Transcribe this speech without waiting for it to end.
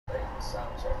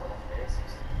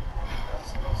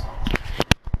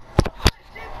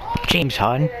James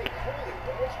Harden.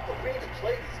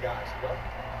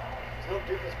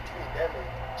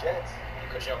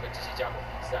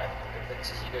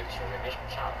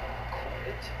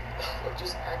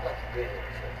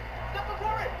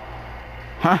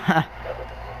 Haha.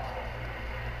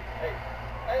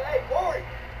 Hey, Corey!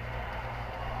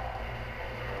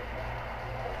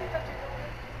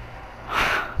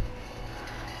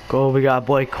 Cool, we got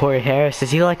boy Corey Harris.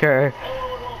 Is he like her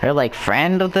like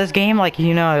friend of this game? Like,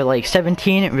 you know, like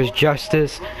 17 it was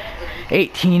Justice,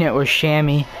 18 it was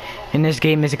Shammy. In this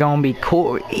game is gonna be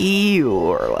Corey,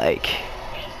 or like,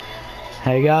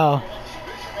 there you go.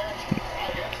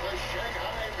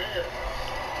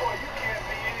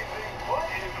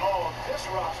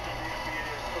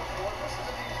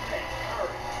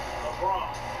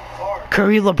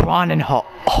 Curry, LeBron, and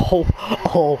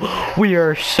we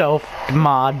are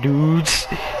my dudes.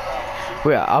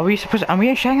 Wait, are we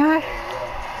in Shanghai?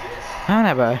 I don't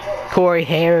have a Corey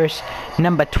Harris,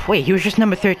 number 12. He was just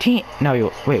number 13.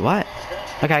 No, wait, what?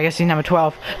 Okay, I guess he's number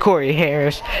 12. Corey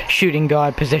Harris, shooting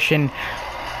guard position.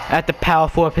 At the power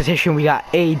forward position, we got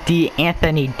AD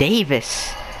Anthony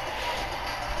Davis.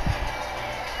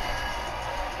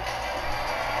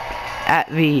 At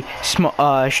the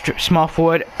small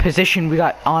forward position, we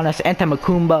got Giannis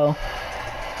Antetokounmpo.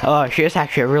 Oh, shit, it's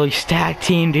actually a really stacked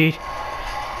team, dude.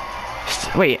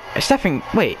 Wait, Stephen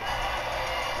Curry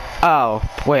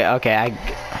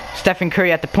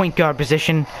at the point guard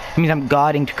position. It means I'm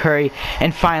guarding to Curry.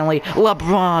 And finally,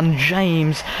 LeBron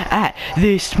James at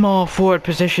the small forward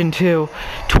position too.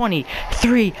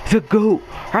 23, the GOAT.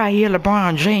 Right here,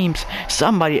 LeBron James.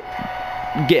 Somebody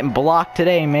getting blocked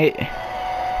today, mate.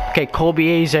 Okay, Colby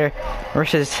Azer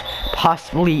versus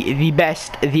possibly the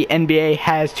best the NBA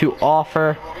has to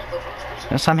offer.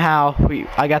 And somehow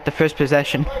I got the first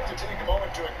possession.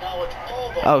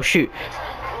 Oh shoot.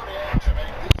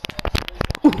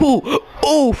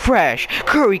 Ooh, fresh.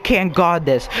 Curry can't guard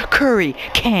this. Curry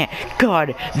can't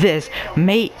guard this,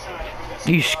 mate.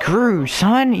 You screwed,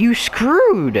 son. You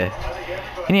screwed. You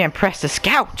need to impress the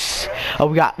scouts. Oh,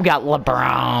 we got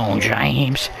LeBron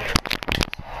James.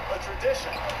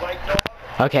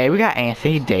 Okay, we got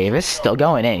Anthony Davis still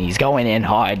going in. He's going in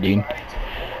hard, dude.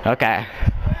 Okay.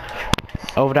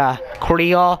 Over to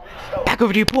Creole. Back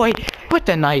over to you, boy. With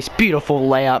the nice, beautiful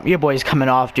layup. Your boy's coming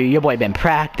off, dude. Your boy been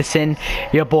practicing.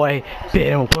 Your boy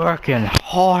been working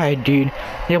hard, dude.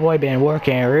 Your boy been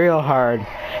working real hard.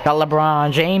 Got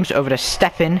LeBron James over to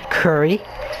Stephen Curry.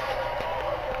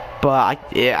 But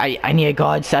I need a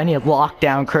guard, so I need to lock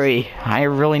down Curry. I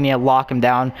really need to lock him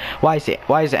down. Why is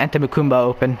Antetokounmpo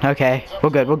open? Okay,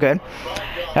 we're good.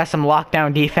 Got some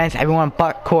lockdown defense. Everyone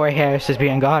but Corey Harris is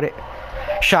being guarded.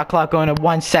 Shot clock going to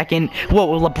 1 second. What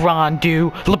will LeBron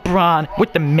do? LeBron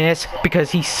with the miss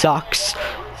because he sucks.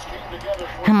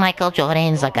 Michael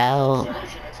Jordan's a GOAT.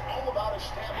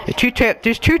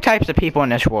 There's two types of people in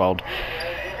this world.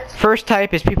 First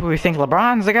type is people who think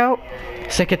LeBron's the GOAT.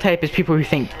 Second type is people who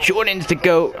think Jordan's the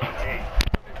GOAT.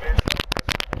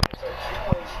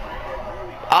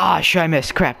 Ah, shit, I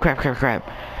missed. Crap.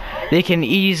 They can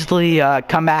easily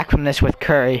come back from this with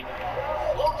Curry.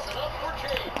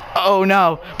 Oh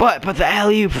no, but the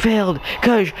alley-oop failed,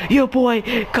 cause your boy,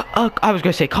 I was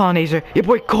gonna say Colin Azer, your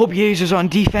boy Colby Azer's on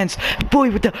defense,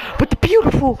 boy with the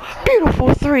beautiful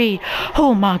three.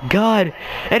 Oh my god,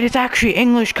 and it's actually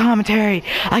English commentary.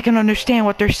 I can understand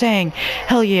what they're saying.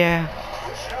 Hell yeah.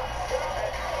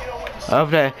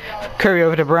 Over to Curry,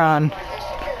 over to Braun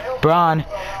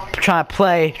trying to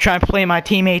play my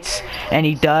teammates, and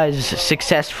he does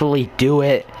successfully do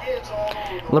it.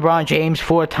 LeBron James,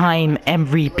 4-time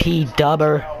MVP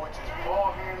dubber.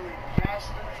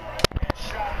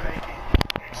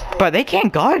 But they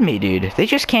can't guard me, dude. They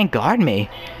just can't guard me.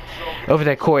 Over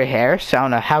to Corey Harris. I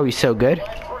don't know how he's so good.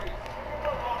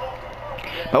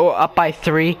 Oh, up by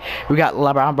 3. We got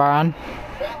LeBron.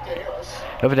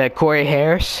 Over to Corey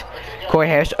Harris. Corey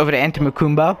Harris over to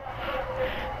Antetokounmpo.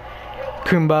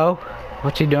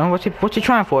 What's he doing? What's he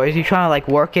trying for? Is he trying to like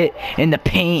work it in the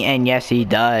paint? And yes, he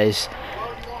does.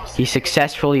 He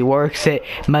successfully works it,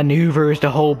 maneuvers the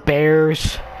whole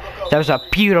Bears. That was a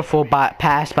beautiful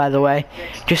pass, by the way.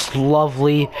 Just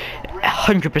lovely,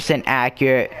 100%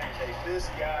 accurate.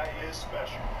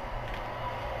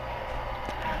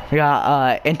 We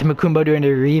got Antetokounmpo doing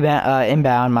the rebound,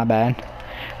 inbound. My bad.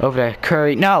 Over to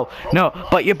Curry. No,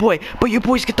 but your boys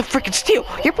get the freaking steal.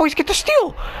 Your boys get the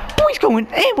steal. Boys going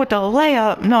in with the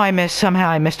layup. No, I missed. Somehow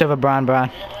I missed over Braun.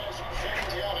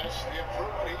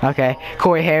 Okay,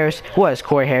 Corey Harris. What is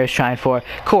Corey Harris trying for?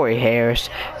 Corey Harris.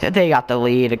 They got the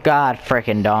lead. God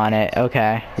freaking darn it.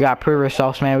 Okay, we gotta prove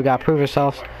ourselves, man. We gotta prove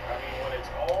ourselves.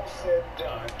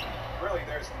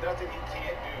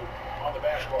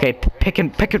 Okay, pick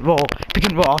and roll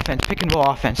offense, pick and roll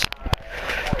offense.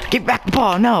 Get back the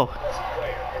ball, no.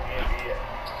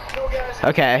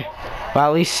 Okay, well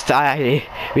at least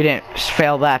we didn't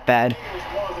fail that bad.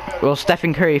 Will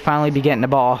Stephen Curry finally be getting the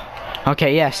ball?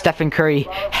 Okay, yeah, Stephen Curry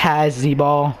has the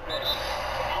ball.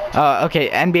 Okay,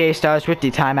 NBA stars with the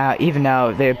timeout, even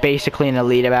though they're basically in the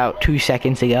lead about 2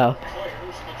 seconds ago.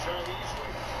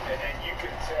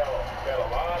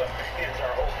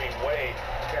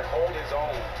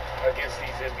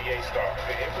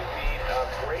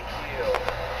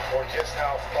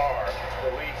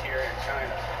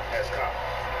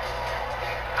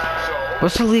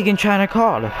 What's the league in China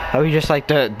called? Are we just like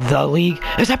the league?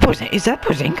 Is that Porzingis?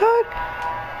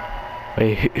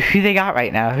 Wait, who they got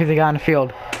right now? Who they got on the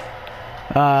field?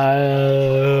 Is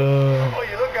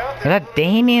that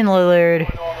Damian Lillard?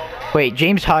 Wait,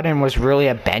 James Harden was really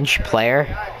a bench player?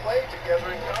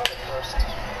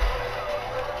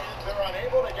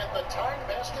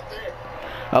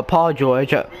 Oh, Paul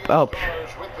George. Oh,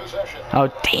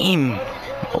 damn.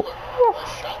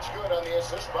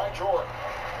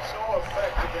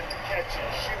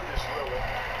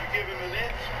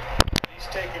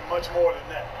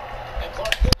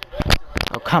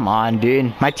 Oh, come on,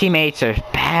 dude. My teammates are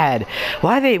bad.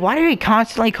 Why do they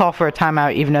constantly call for a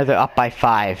timeout even though they're up by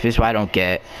 5 is what I don't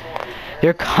get.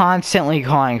 They're constantly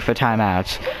calling for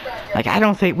timeouts. Like, I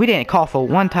don't think we didn't call for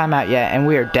one timeout yet and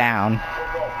we are down.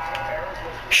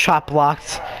 Shot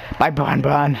blocked by Bron.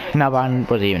 No, Bron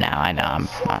was even now. I know, I'm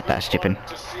not that stupid.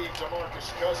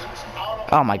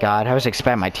 Oh my god, I was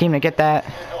expecting my team to get that.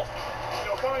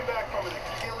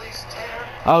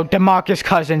 Oh, DeMarcus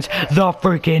Cousins, the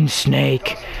freaking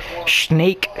snake.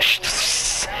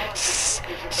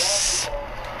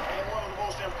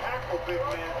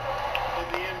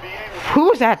 Who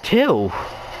was that too?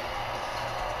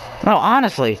 No,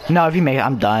 honestly. No, if you make it,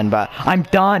 I'm done, but I'm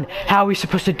done. How are we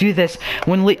supposed to do this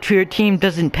when your team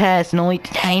doesn't pass and the only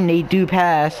time they do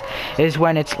pass is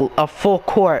when it's a full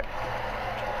court?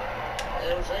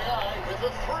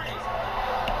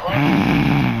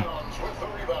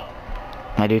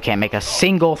 My dude can't make a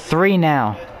single 3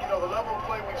 now. You know, the level of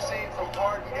play we've seen from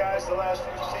Harden guys the last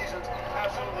few seasons,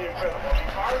 absolutely incredible. I mean,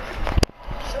 Harden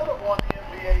should have won the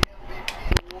NBA MVP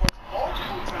awards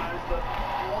multiple times, but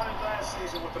he won it last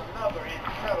season with another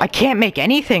incredible. I can't make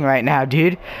anything right now,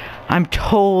 dude. I'm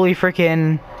totally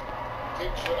freaking.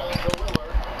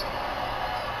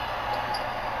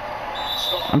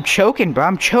 I'm choking, bro.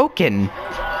 I'm choking.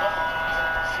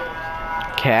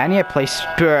 Okay, I need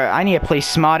to play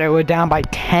smarter. We're down by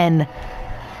 10.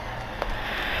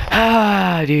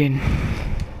 Ah, dude.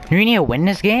 We need to win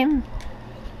this game?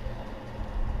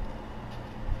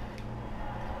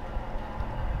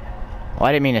 Oh,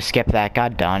 I didn't mean to skip that.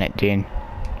 God darn it, dude.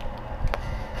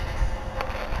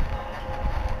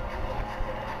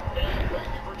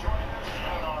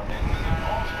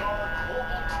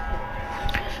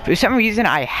 For some reason,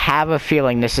 I have a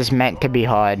feeling this is meant to be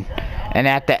hard. And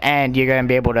at the end, you're going to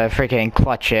be able to freaking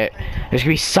clutch it. There's going to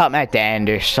be something at the end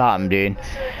or something, dude.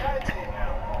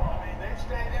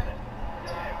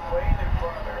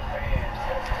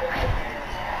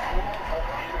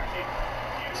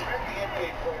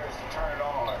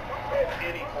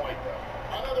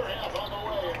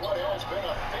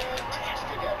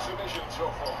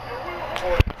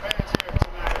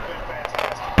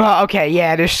 But okay,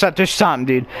 yeah, there's something,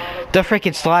 dude. The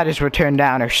freaking sliders were turned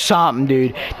down or something,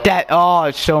 dude. Oh,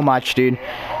 it's so much, dude.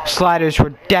 Sliders were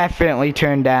definitely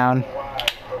turned down.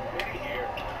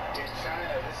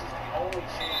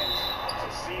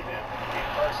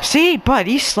 See, but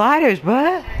these sliders,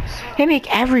 bud, they make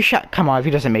every shot. Come on, if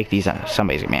he doesn't make these,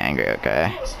 somebody's gonna be angry.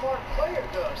 Okay.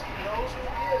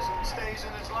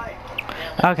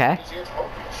 Okay.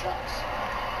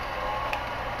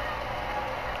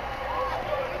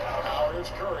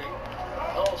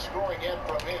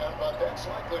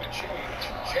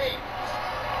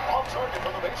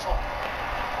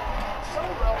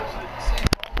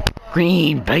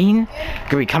 Green bean.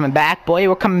 Are we coming back, boy?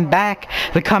 We're coming back.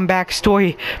 The comeback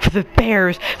story for the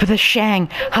Bears, for the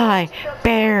Shanghai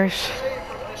Bears.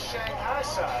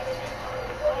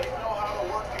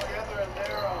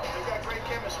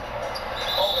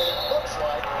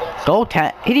 Goal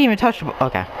 10. He didn't even touch the ball.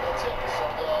 Okay.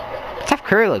 Steph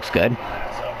Curry looks good.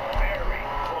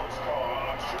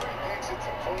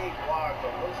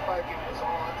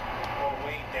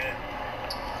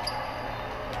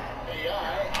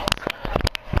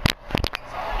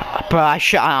 But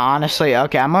I honestly,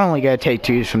 okay, I'm only gonna take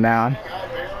 2s from now on.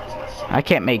 I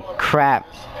can't make crap.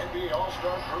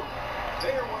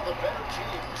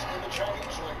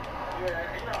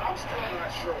 I'm still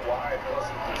not sure why it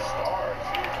wasn't the stars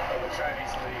of the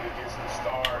Chinese league against the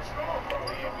stars from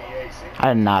the NBA.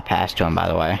 I did not pass to him, by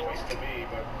the way. To me,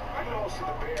 but kudos to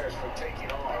the Bears for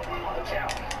taking on the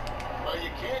challenge. Well, you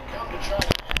can't come to China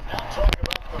and not talk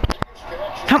about the biggest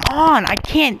connection. Come on, I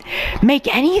can't make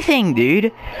anything,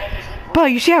 dude. Bro,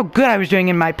 you see how good I was doing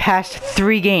in my past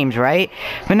 3 games, right?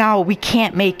 But now we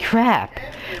can't make crap.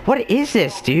 What is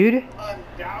this, dude?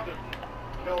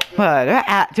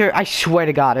 I swear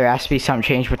to God, there has to be something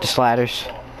changed with the sliders.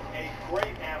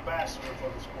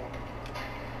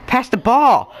 Pass the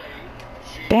ball.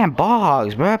 Damn ball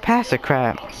hogs, bro. Pass the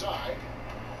crap.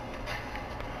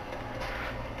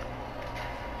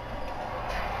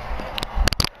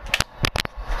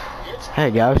 There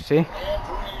you go, see?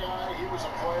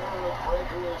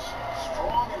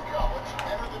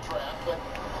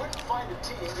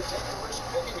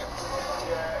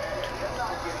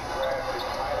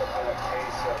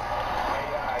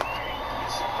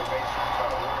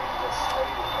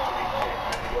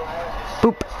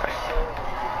 Boop.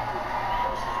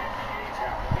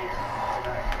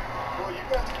 Well, you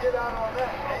got to get out on that.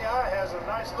 AI has a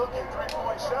nice looking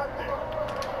 3-point shot there.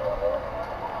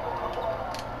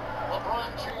 LeBron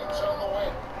James on the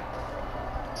way.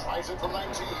 Tries it from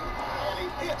 19, and he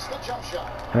hits the jump shot.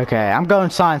 Okay, I'm going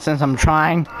silent since I'm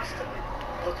trying.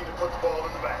 Looking to put the ball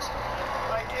in the basket.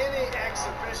 Like any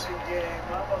exhibition game,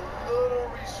 I'm a little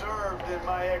reserved in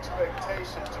my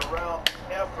expectations around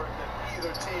the effort that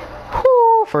either team.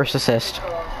 Woo, first assist.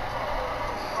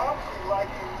 Probably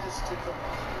liking this to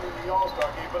competing in the All-Star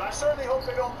game, but I certainly hope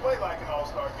they don't play like an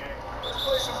All-Star game. Let's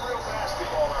play some real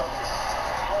basketball out here.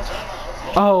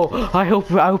 Oh, I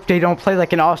hope they don't play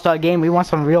like an all-star game. We want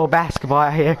some real basketball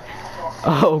out here.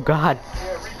 Oh God.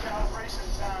 Yeah,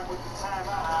 recalibration time with the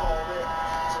timeout call there.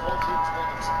 So one team's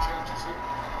making some changes here.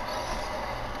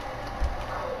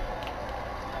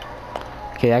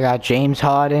 Okay, I got James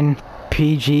Harden,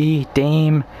 PG,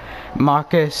 Dame,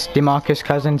 DeMarcus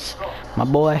Cousins, my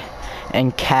boy,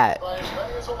 and Cat.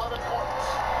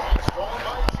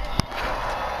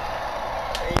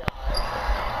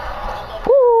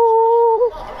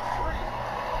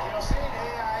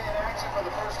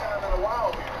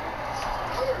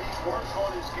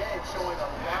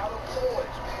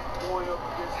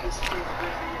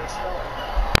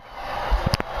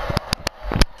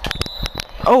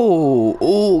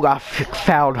 Oh, got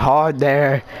fouled hard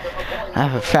there.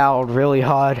 I fouled really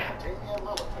hard.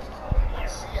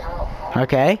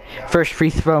 Okay, first free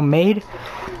throw made.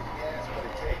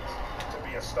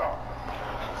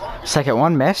 Second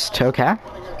one missed. Okay.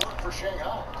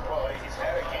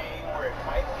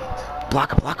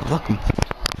 Block him.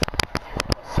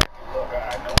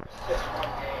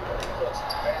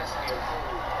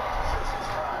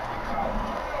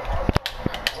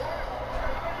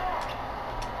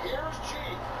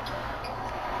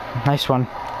 Nice one.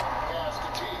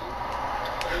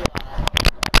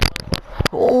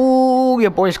 Oh,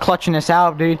 your boy's clutching us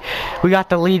out, dude. We got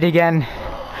the lead again.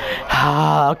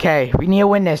 Okay, we need to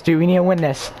win this, dude. We need to win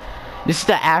this. This is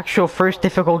the actual first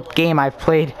difficult game I've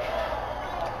played.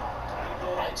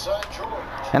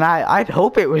 And I'd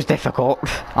hope it was difficult,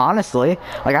 honestly.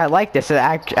 Like, I like this. It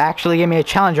actually gave me a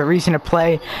challenge, a reason to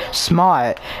play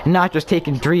smart. And not just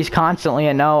taking threes constantly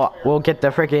and know we'll get the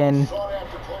freaking...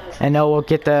 And know we'll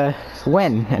get the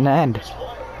win in the end.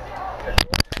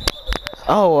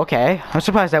 Oh, okay. I'm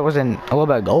surprised that wasn't a little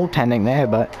bit of goaltending there,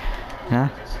 but... Yeah.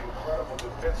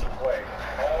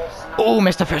 Oh,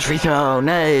 missed the first free throw.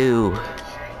 No.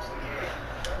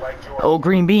 Oh,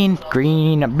 green bean,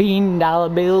 dollar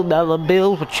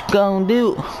bill. What you gonna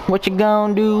do? What you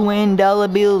gonna do when dollar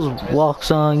bills walks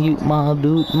on you, my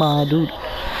dude?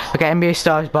 Okay, NBA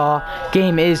Stars ball.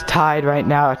 Game is tied right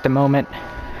now at the moment.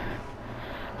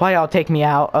 Why y'all take me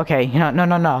out? Okay, you know,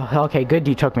 no. Okay, good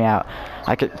you took me out.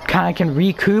 I can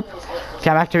recoup. Okay,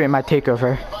 I'm activating my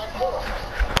takeover.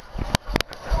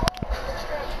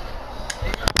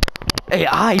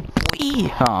 AI,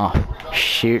 boy. Oh,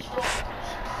 shoot.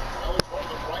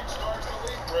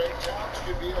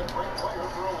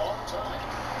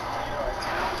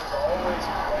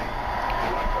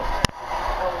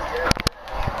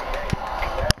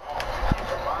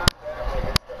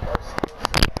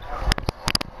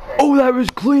 Oh, that was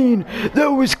clean. That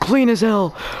was clean as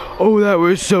hell. Oh, that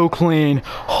was so clean.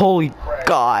 Holy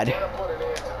God.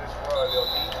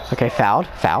 Okay, fouled.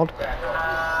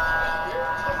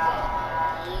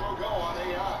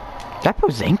 Is that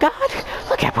Pozinga?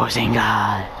 Look at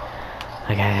Pozinga.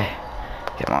 Okay.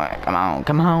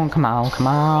 Come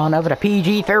on. Over to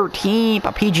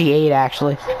PG-13. PG-8,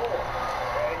 actually.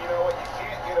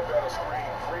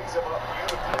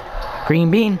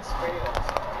 Green bean.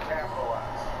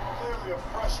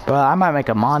 But I might make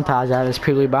a montage out of this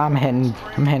purely, but I'm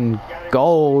hitting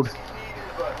gold.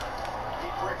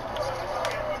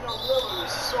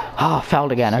 Oh,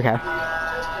 failed again. Okay.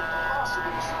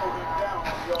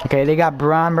 Okay, they got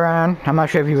Braun. I'm not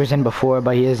sure if he was in before,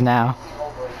 but he is now.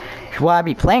 Will I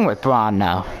be playing with Braun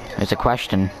now? It's a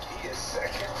question.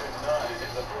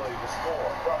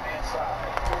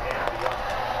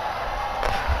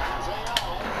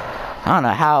 I don't know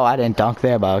how I didn't dunk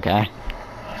there, but okay.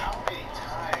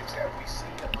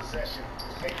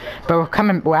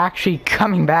 But we're actually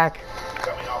coming back.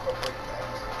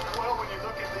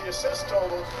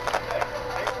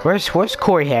 Where's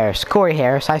Corey Harris? Corey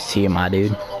Harris, I see you, my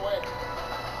dude.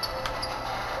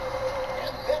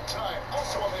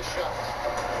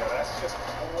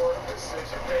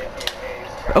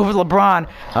 Over LeBron.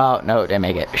 Oh no, didn't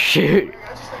make it. Shoot.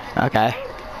 Okay.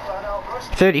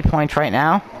 30 points right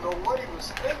now.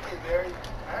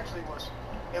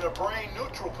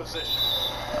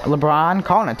 LeBron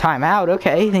calling a timeout.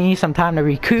 Okay, they need some time to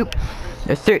recoup.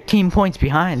 They're 13 points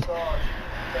behind.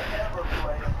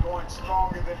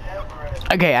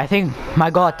 Okay, I think my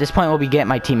goal at this point will be get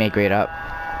my teammate grade up.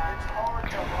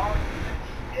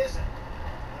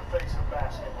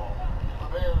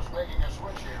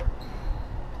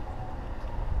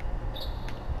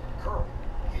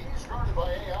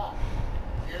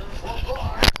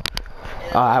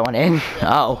 Oh, I went in.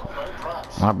 Oh.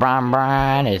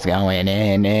 LeBron is going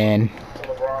in.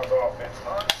 LeBron's offense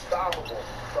unstoppable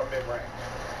from mid-range.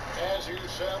 As you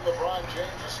said, LeBron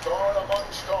James is star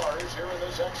among stars here in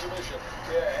this exhibition.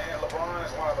 Yeah, and LeBron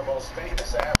is one of the most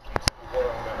famous athletes in the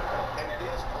world. And it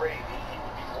is great. He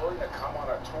would be willing to come on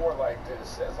a tour like this.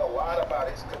 Says a lot about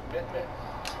his commitment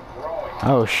to growing.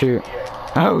 Oh, shoot.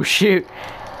 Oh, shoot.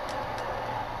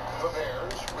 The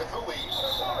Bears with the lead.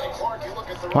 Hey, Clark, you look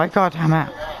at the White guard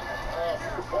timeout.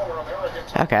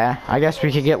 Okay, I guess we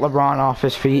could get LeBron off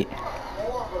his feet.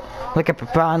 Look at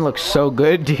LeBron, looks so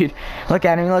good, dude. Look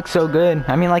at him, he looks so good.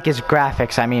 I mean, like his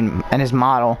graphics, and his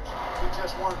model.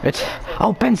 It's,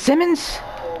 oh, Ben Simmons?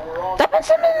 That Ben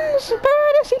Simmons! Bro,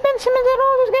 I didn't see Ben Simmons at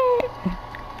all this game.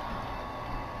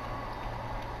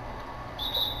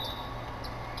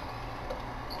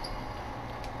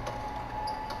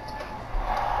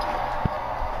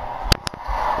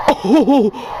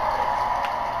 Oh!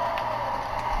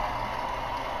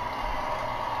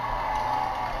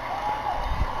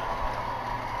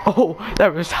 Oh,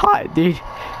 that was hot, dude.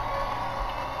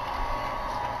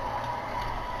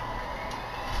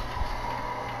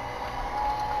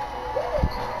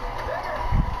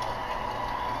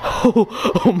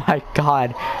 Oh my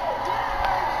God.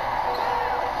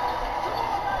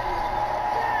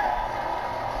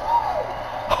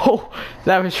 Oh,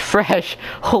 that was fresh.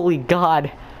 Holy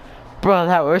God. Bro,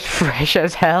 that was fresh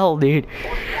as hell, dude.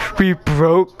 We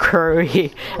broke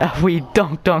Curry and we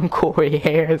dunked on Corey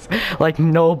Harris like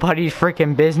nobody's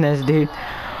freaking business, dude.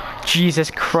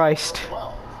 Jesus Christ.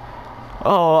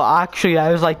 Oh, actually, that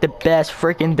was like the best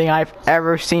freaking thing I've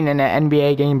ever seen in an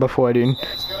NBA game before, dude.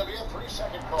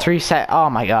 3 set. Oh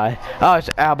my God. Oh,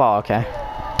 it's elbow. Okay.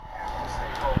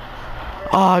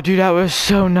 Oh, dude, that was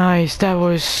so nice. That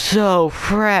was so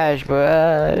fresh,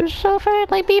 bro. It was so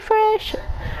fresh. Like, be fresh.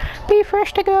 Be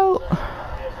fresh to go.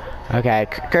 Okay,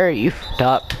 Curry, you f***ed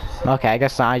up. Okay, I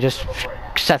guess not.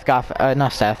 Steph got,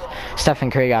 not Steph. Steph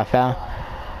and Curry got foul.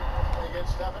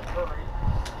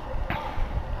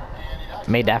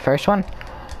 Made that first one.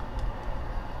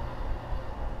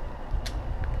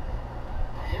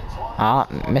 Ah,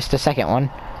 missed the second one.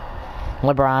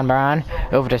 LeBron,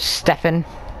 over to Stephanie.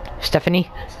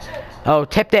 Oh,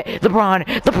 tipped it.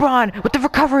 LeBron with the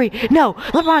recovery. No,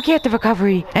 LeBron can't the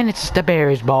recovery. And it's the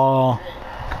Bears ball.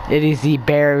 It is the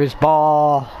Bears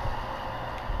ball.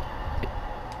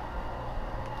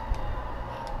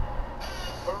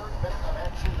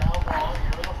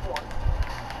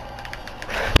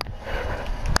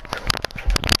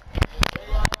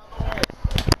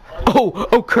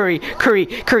 Oh, Curry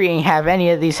ain't have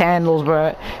any of these handles,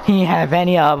 bro. He ain't have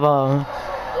any of them.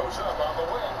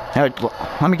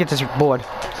 Let me get this board.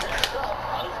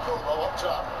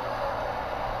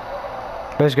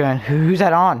 Who's going? Who's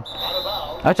that on?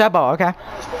 Oh, it's that ball. Okay.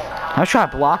 I was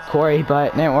trying to block Corey,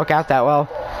 but it didn't work out that well.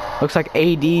 Looks like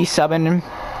AD subbing him.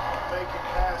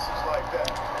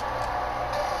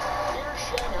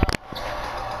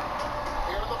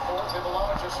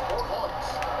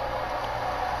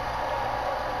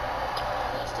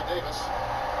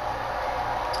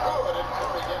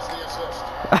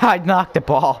 I knocked the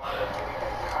ball.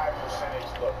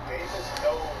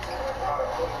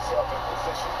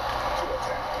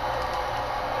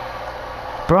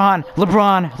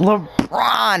 LeBron.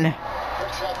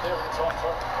 shot there, and it's off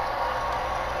target.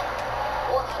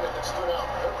 One item that stood out.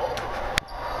 They're both.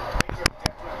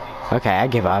 Okay, I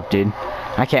give up, dude.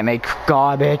 I can't make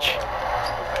garbage.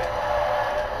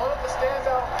 One of the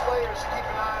standout players to keep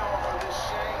an eye on for this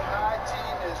Shanghai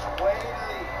team is Wei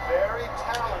Li. Very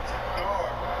talented guard.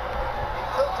 He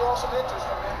could draw some interest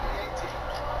from NBA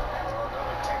teams.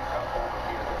 Another tank up over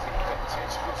here as he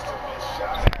continues to miss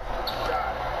shot after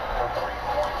shot from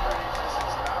three-point range. This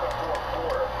is not a fourth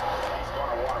quarter he's going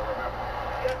to want to remember.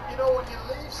 Yeah, you know, when you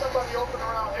leave somebody open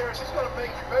around Harris, he's going to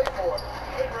make you pay for it.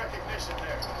 Good recognition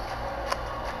there.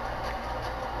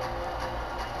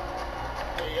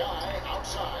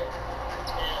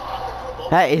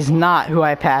 That is not who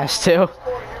I passed to.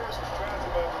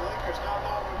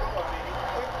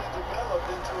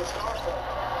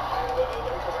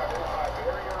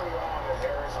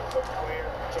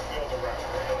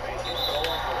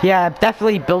 Yeah,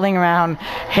 definitely building around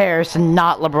Harris,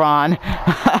 not LeBron.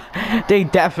 They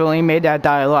definitely made that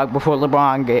dialogue before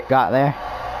LeBron got there.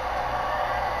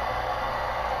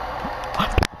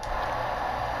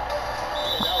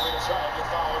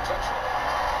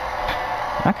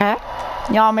 Okay.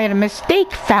 Y'all made a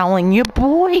mistake fouling your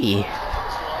boy.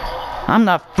 I'm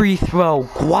the free throw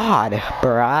quad,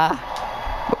 bruh.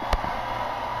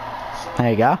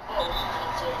 There you go.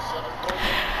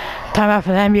 Timeout for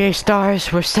the NBA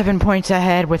Stars. We're 7 points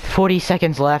ahead with 40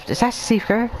 seconds left. Is that Steve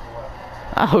Kerr?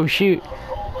 Oh, shoot.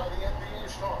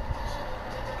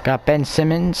 Got Ben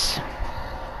Simmons.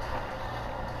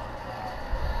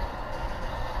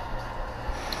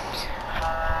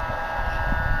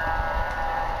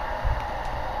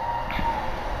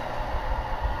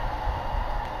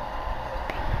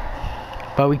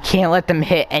 But we can't let them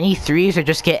hit any threes or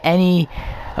just get any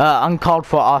uncalled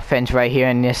for offense right here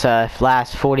in this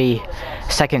last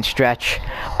 40-second stretch.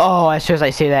 Oh, as soon as I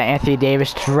say that, Anthony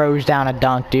Davis throws down a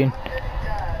dunk, dude.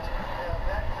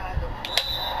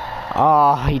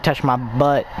 Oh, he touched my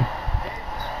butt.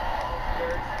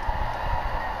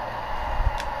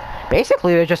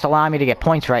 Basically, they're just allowing me to get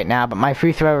points right now, but my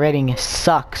free throw rating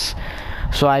sucks.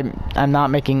 So I'm not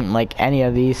making like any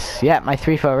of these. Yeah, my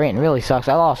free throw rating really sucks.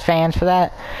 I lost fans for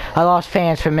that. I lost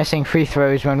fans for missing free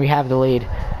throws when we have the lead.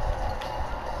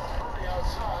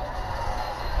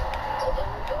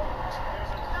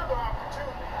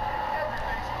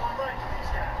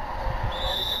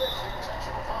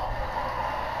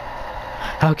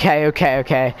 Okay.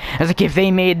 I was like, if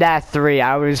they made that three,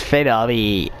 I was finna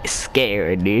be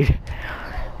scared, dude.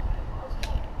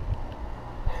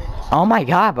 Oh my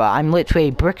god, but I'm literally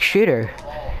a brick shooter.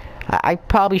 I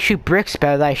probably shoot bricks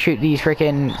better than I shoot these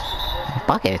freaking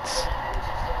buckets.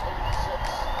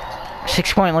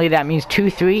 6 point lead, that means 2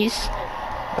 threes.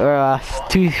 Or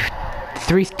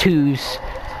 3 twos.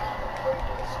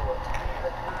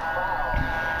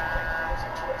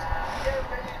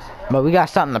 But we got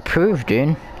something to prove,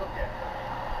 dude.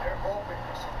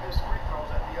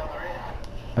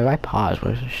 If I pause,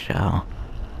 where's the show?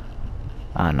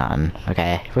 Oh, none.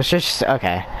 Okay. Let's just...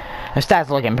 Okay. The stats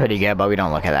looking pretty good, but we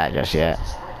don't look at that just yet.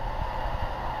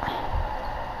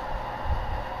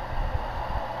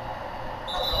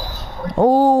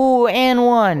 Oh, and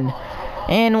one.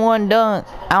 And one dunk.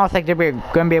 I don't think they're going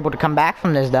to be able to come back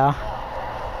from this, though.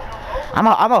 I'm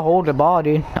a hold the ball,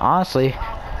 dude. Honestly.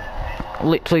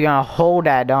 Literally gonna hold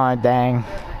that darn thing.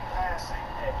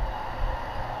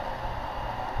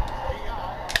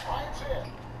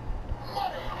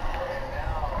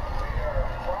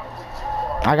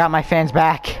 I got my fans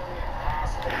back.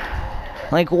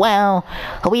 Like, wow,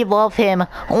 we love him.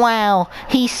 Wow,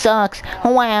 he sucks.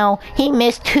 Wow, he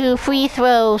missed 2 free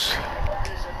throws.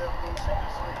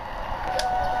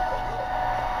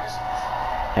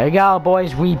 There you go,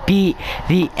 boys. We beat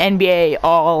the NBA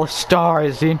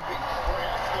All-Stars, dude.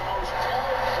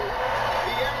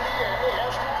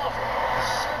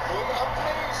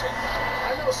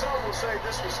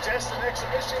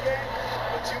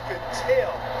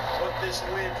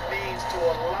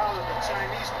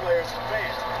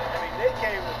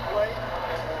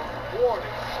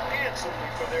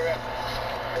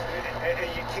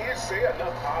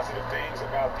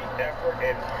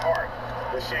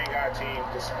 Shanghai team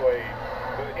displayed.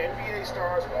 The NBA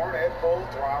Stars weren't at full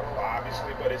throttle,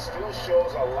 obviously, but it still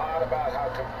shows a lot about how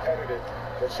competitive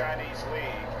the Chinese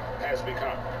league has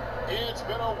become. It's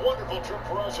been a wonderful trip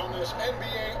for us on this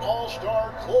NBA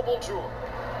All-Star Global Tour.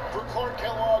 For Clark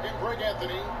Kellogg and Greg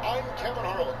Anthony, I'm Kevin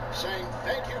Harlan, saying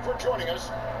thank you for joining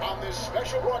us on this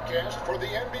special broadcast for the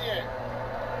NBA.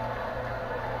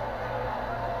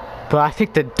 But I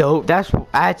think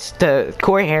that's the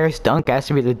Corey Harris dunk has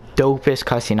to be the dopest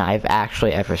cussing I've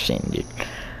actually ever seen, dude.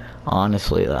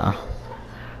 Honestly, though.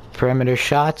 perimeter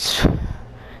shots.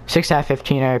 6 out of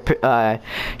 15. Our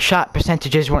shot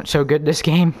percentages weren't so good this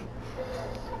game.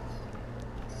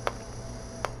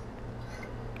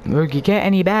 Would you get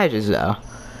any badges though?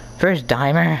 First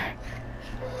dimer.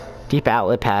 Deep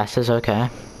outlet passes,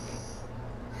 okay.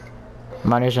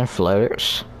 Runners and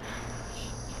floaters.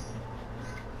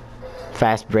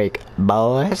 Fast break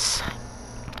balls.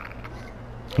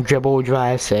 Dribble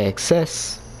drive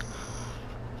success.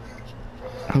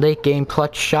 Late game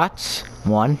clutch shots,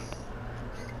 1.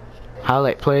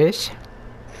 Highlight plays,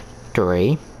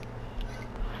 3.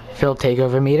 Field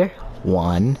takeover meter,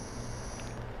 1.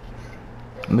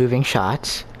 Moving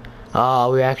shots.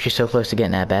 Oh, we were actually so close to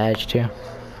getting that badge too.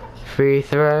 Free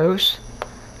throws,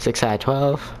 6 out of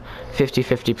 12.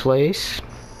 50-50 plays.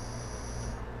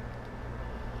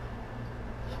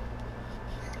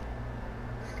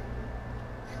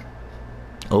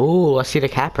 Oh, let's see the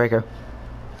cap breaker.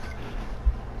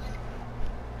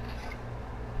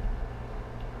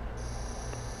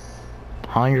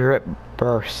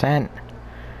 %.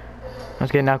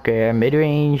 Let's get an upgrade.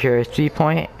 Mid-range or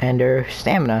 3-point and their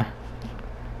stamina.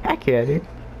 Heck yeah, dude.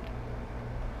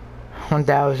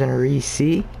 1000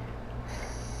 receipt.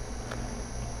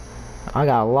 I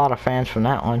got a lot of fans from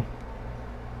that one.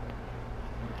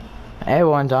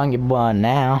 Everyone's on your bun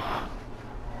now.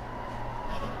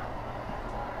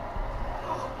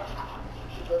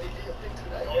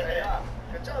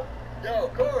 Yo,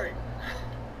 Corey.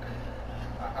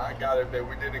 I gotta admit,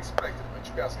 we didn't expect it, but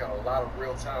you guys got a lot of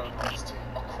real talent on this team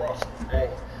across the board.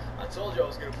 I told you I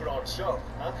was gonna put on a show.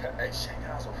 Huh? Hey,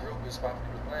 Shanghai's a real good spot for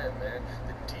you to land, man.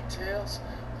 The details,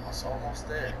 it's almost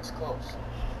there. It's close.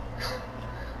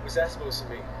 What's that supposed to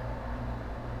mean?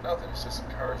 Nothing. It's just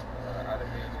encouragement. I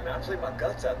didn't mean. Man, I played my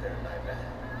guts out there tonight, man.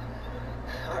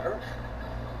 I earned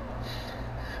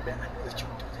it. Man, I knew that you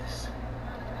would do this.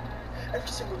 Every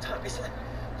single time, it's like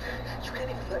you can't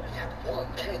even let me have one,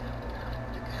 can you?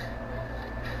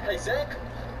 Hey, Zach.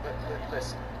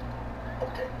 Listen.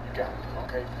 Okay, you got it.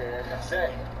 Okay, fair enough.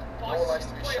 Zach. No one likes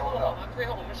to be showing up. 最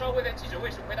后我们稍微在记者会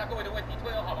时回答各位的问题，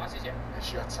退后好吗？谢谢。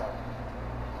 It's your time.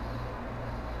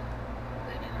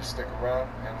 They need you to stick around,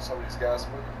 handle some of these guys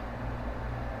for you.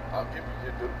 I'll give you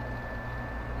your due.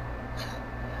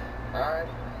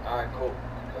 Alright, cool.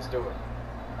 Let's do it.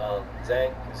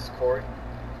 Zach, this is Corey.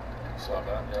 So,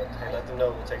 man. Hey, let them know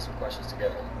we'll take some questions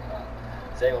together.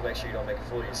 Zach will make sure you don't make a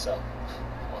fool of yourself.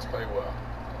 Must play well.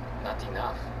 Not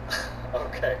enough.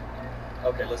 Okay,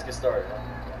 let's get started,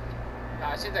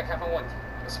 huh? 现在开放问题。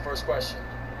 What's the first question?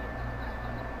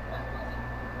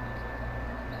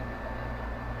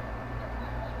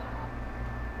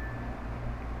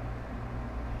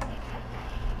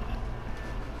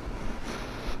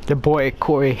 The boy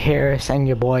Corey Harris and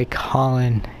your boy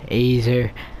Colin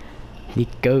Azer, the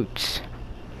GOATs.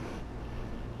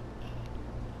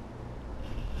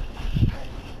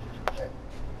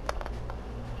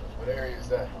 What area is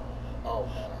that? Oh,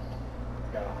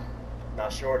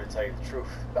 not sure to tell you the truth.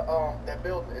 That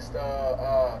building is the,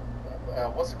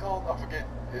 what's it called? I forget.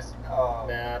 It's,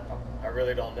 Man, I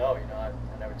really don't know, you know, I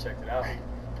never checked it out. Hey,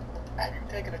 have you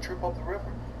taken a trip up the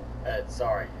river?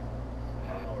 Sorry,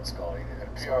 I don't know what it's called either.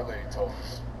 The PR lady told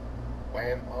us.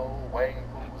 Wang Po,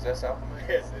 does that sound familiar?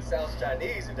 Yes, it sounds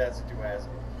Chinese if that's what you ask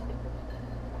me.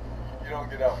 You don't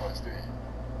get out much, do you?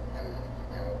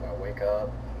 You know, I wake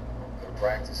up, go to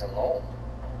practice, I'm home.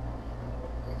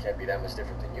 It can't be that much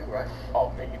different than you, right? Oh,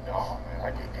 me? No, man.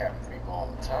 I get cabin fever all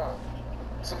the time.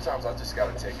 Sometimes I just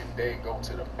gotta take a day and go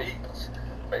to the beach.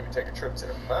 Maybe take a trip to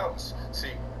the mountains.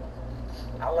 See,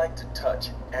 I like to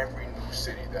touch every new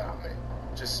city that I'm in.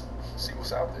 Just see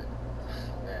what's out there.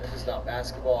 Man, if it's not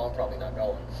basketball, I'm probably not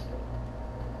going.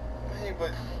 Man,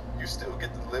 but you still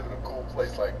get to live in a cool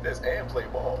place like this and play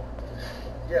ball.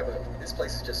 Yeah, but this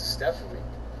place is just a step for me.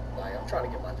 Like, I'm trying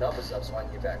to get my numbers up so I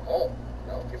can get back home.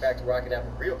 You know, get back to where I can have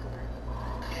a real career.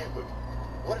 Yeah, but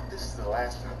what if this is the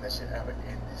last time that shit ever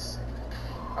in this city?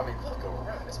 I mean, look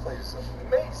around. This place is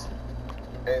amazing.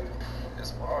 And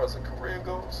as far as a career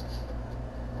goes,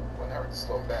 wouldn't hurt to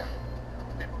slow down.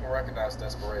 People can recognize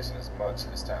desperation as much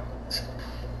as talent.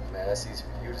 Man, that's easy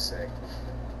for you to say.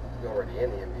 You're already in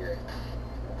the NBA.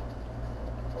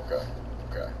 Okay.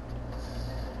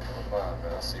 Come on,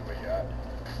 man. I see where you're at.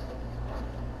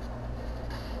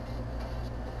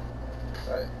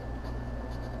 Hey,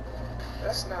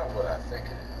 that's not what I think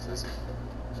it is it?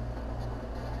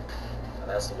 And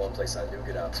that's the one place I do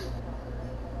get out to.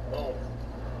 Boom.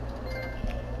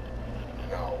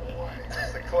 No way.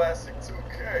 It's a classic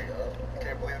 2K.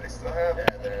 Can't believe they still have it.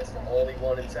 Yeah, man, it's the only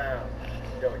one in town.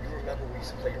 Yo, you remember we used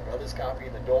to play your brother's copy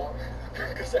in the dorm?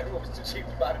 Because everyone was too cheap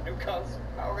to buy the new console.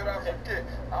 How could I forget?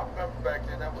 I remember back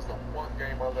then that was the one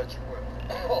game I let you win.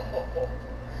 Oh,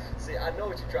 see, I know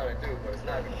what you're trying to do, but it's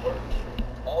not gonna work.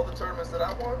 All the tournaments that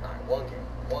I won, All right,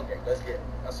 one game, let's get it.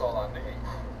 that's all I need.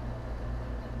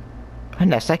 Where'd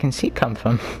that second seat come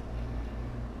from?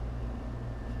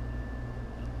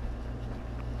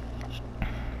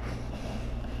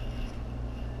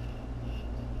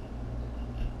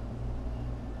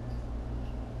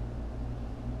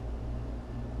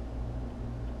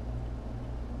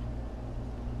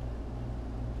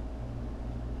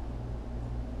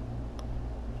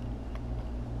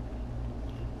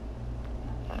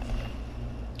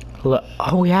 Look,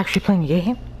 are we actually playing a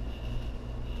game?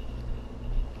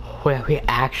 Wait,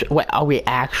 are we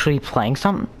actually playing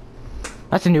something?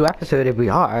 That's a new episode if we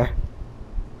are.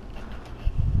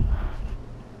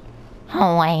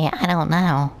 Oh wait, I don't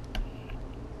know.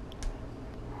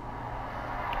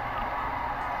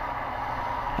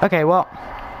 Okay, well,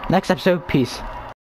 next episode, peace.